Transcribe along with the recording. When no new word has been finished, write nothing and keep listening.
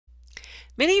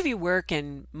Many of you work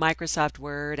in Microsoft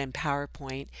Word and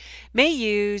PowerPoint may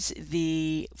use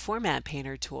the Format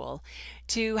Painter tool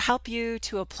to help you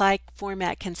to apply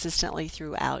format consistently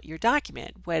throughout your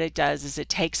document. What it does is it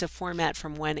takes a format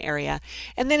from one area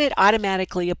and then it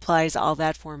automatically applies all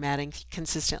that formatting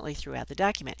consistently throughout the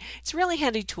document. It's a really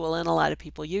handy tool and a lot of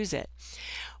people use it.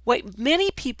 What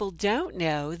many people don't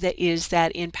know that is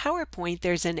that in PowerPoint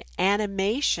there's an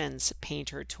animations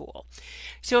painter tool.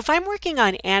 So if I'm working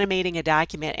on animating a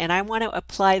document and I want to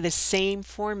apply the same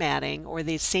formatting or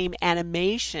the same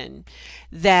animation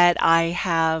that I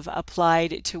have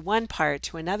applied to one part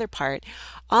to another part,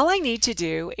 all I need to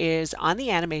do is on the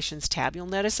animations tab, you'll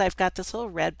notice I've got this little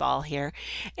red ball here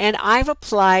and I've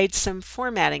applied some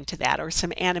formatting to that or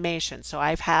some animation. So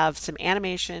I have some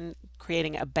animation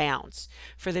creating a bounce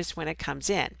for this when it comes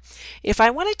in. If I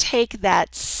want to take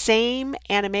that same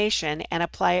animation and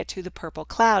apply it to the purple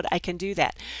cloud, I can do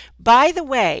that. By the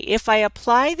way, if I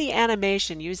apply the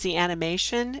animation, use the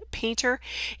animation painter,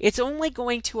 it's only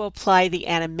going to apply the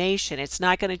animation. It's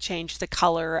not going to change the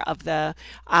color of the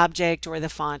object or the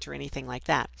font or anything like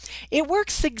that. It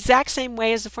works the exact same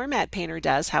way as the format painter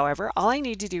does. However, all I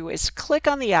need to do is click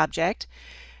on the object,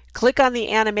 click on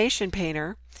the animation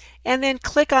painter, and then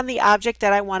click on the object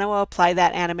that I want to apply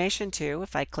that animation to.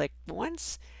 If I click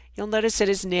once, you'll notice it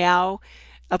is now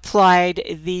applied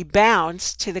the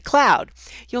bounce to the cloud.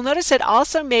 You'll notice it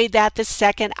also made that the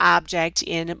second object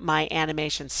in my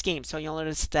animation scheme. So you'll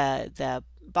notice the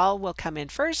ball will come in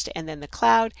first and then the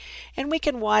cloud, and we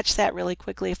can watch that really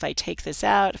quickly. If I take this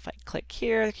out, if I click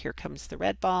here, here comes the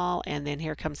red ball, and then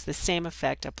here comes the same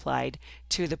effect applied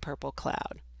to the purple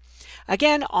cloud.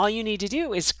 Again, all you need to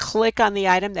do is click on the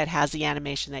item that has the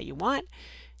animation that you want,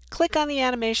 click on the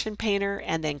animation painter,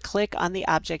 and then click on the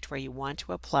object where you want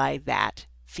to apply that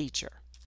feature.